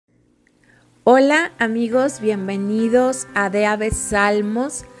Hola amigos, bienvenidos a De Aves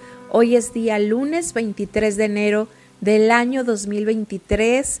Salmos. Hoy es día lunes 23 de enero del año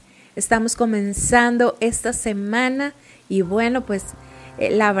 2023. Estamos comenzando esta semana y bueno, pues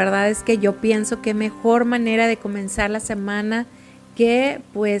la verdad es que yo pienso que mejor manera de comenzar la semana que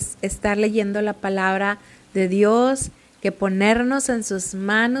pues estar leyendo la palabra de Dios, que ponernos en sus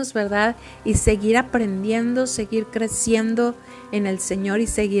manos, ¿verdad? Y seguir aprendiendo, seguir creciendo en el Señor y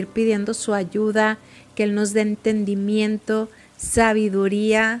seguir pidiendo su ayuda, que Él nos dé entendimiento,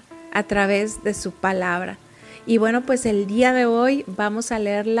 sabiduría a través de su palabra. Y bueno, pues el día de hoy vamos a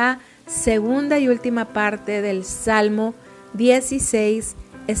leer la segunda y última parte del Salmo 16.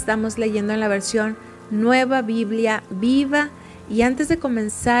 Estamos leyendo en la versión Nueva Biblia Viva. Y antes de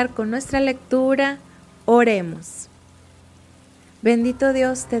comenzar con nuestra lectura, oremos. Bendito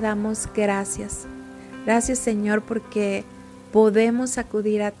Dios, te damos gracias. Gracias, Señor, porque podemos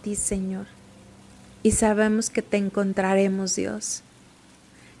acudir a ti, Señor, y sabemos que te encontraremos, Dios.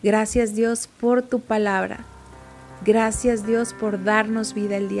 Gracias, Dios, por tu palabra. Gracias, Dios, por darnos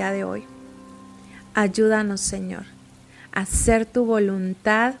vida el día de hoy. Ayúdanos, Señor, a hacer tu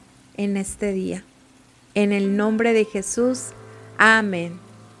voluntad en este día. En el nombre de Jesús, amén.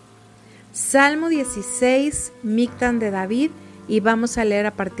 Salmo 16, Mictán de David, y vamos a leer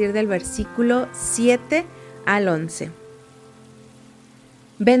a partir del versículo 7 al 11.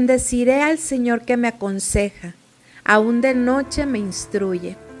 Bendeciré al Señor que me aconseja, aún de noche me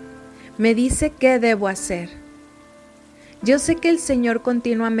instruye, me dice qué debo hacer. Yo sé que el Señor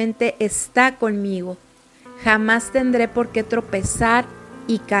continuamente está conmigo, jamás tendré por qué tropezar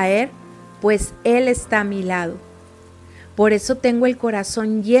y caer, pues Él está a mi lado. Por eso tengo el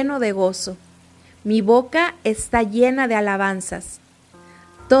corazón lleno de gozo. Mi boca está llena de alabanzas.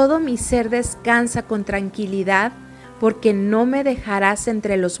 Todo mi ser descansa con tranquilidad, porque no me dejarás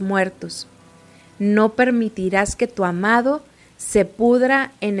entre los muertos. No permitirás que tu amado se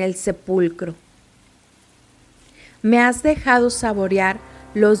pudra en el sepulcro. Me has dejado saborear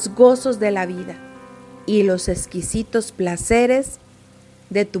los gozos de la vida y los exquisitos placeres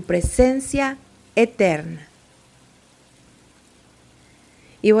de tu presencia eterna.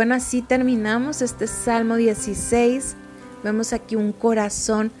 Y bueno, así terminamos este Salmo 16. Vemos aquí un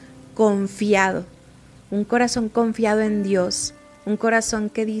corazón confiado en Dios, un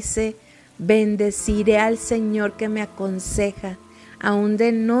corazón que dice, bendeciré al Señor que me aconseja, aún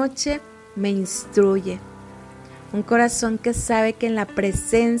de noche me instruye. Un corazón que sabe que en la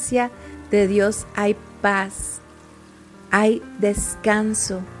presencia de Dios hay paz, hay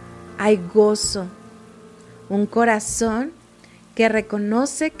descanso, hay gozo. Un corazón que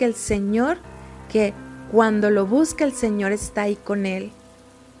reconoce que el Señor, que cuando lo busca el Señor está ahí con él.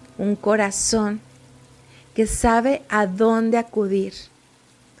 Un corazón que sabe a dónde acudir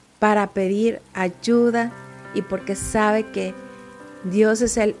para pedir ayuda y porque sabe que Dios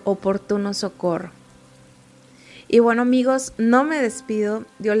es el oportuno socorro. Y bueno, amigos, no me despido.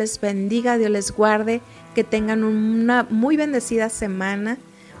 Dios les bendiga, Dios les guarde, que tengan una muy bendecida semana.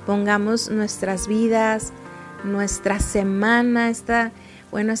 Pongamos nuestras vidas, nuestra semana,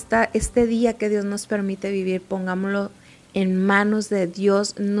 este día que Dios nos permite vivir, pongámoslo en manos de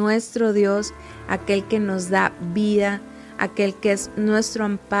Dios, nuestro Dios, aquel que nos da vida, aquel que es nuestro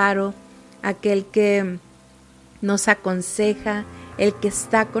amparo, aquel que nos aconseja, el que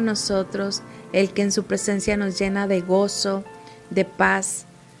está con nosotros, el que en su presencia nos llena de gozo, de paz.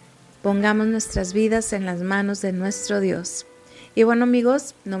 Pongamos nuestras vidas en las manos de nuestro Dios. Y bueno,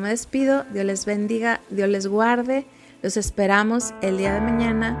 amigos, no me despido. Dios les bendiga, Dios les guarde. Los esperamos el día de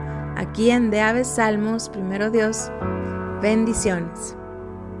mañana aquí en De Aves Salmos. Primero Dios, bendiciones.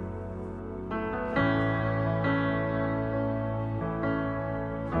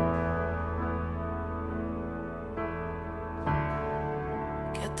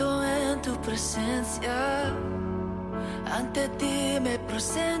 Quieto en tu presencia, ante ti me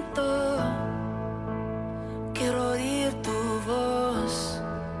presento. Quiero oír tu voz,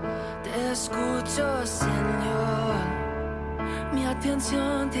 te escucho, Señor. Mi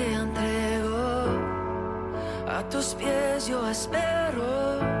atención te entrego, a tus pies yo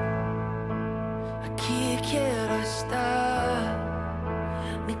espero. Aquí quiero estar,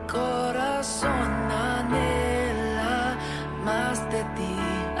 mi corazón anhela más de ti.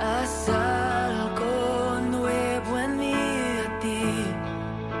 Haz algo nuevo en mí, a ti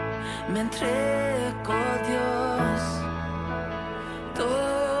me entrego, Dios.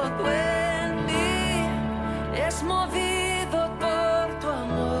 Todo en mí es movido por tu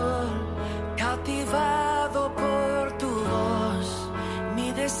amor, cautivado por tu voz.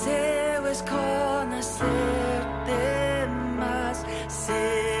 Mi deseo es conocerte más,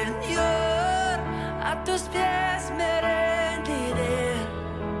 Señor. tus pies me rendiré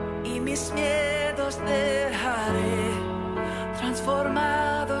y mis miedos dejaré.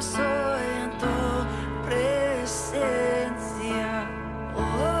 Transformado soy en tu presencia. Oh,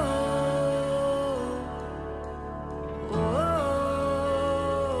 oh,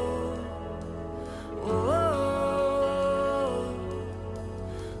 oh, oh,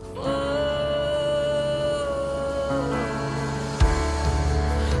 oh.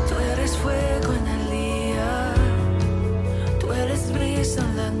 Tú eres fuego en el día, tú eres brisa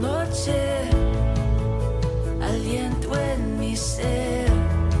en la noche, aliento en mi ser,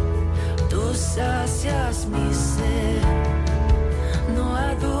 tú sacias mi ser. No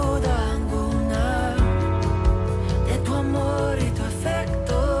hay duda alguna de tu amor y tu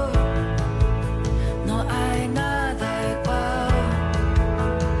afecto, no hay nada igual.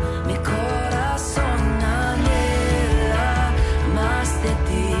 Mi corazón anhela más de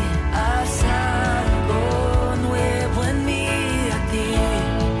ti, haz algo nuevo en mí, a ti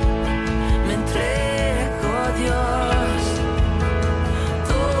me entrego, Dios.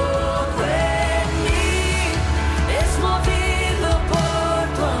 Todo en mí es movido por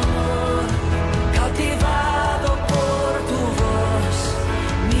tu amor, cautivado por tu voz.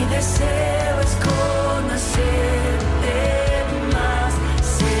 Mi deseo es conocerte más,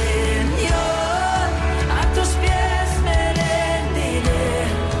 Señor. A tus pies me rendiré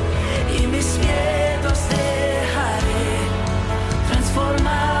y mis miedos dejaré.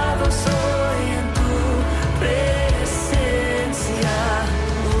 Transformado soy en tu presencia.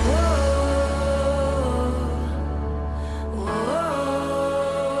 Oh, oh,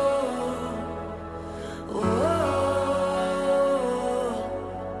 oh,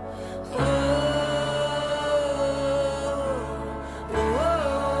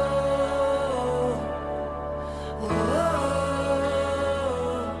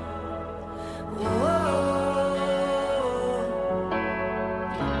 oh,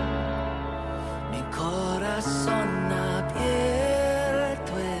 mi corazón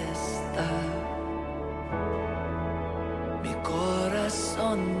abierto está, mi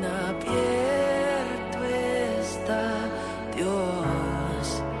corazón abierto está, Dios,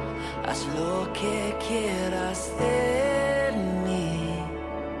 haz lo que quieras de mí,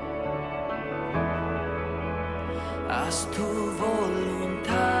 haz tu voluntad.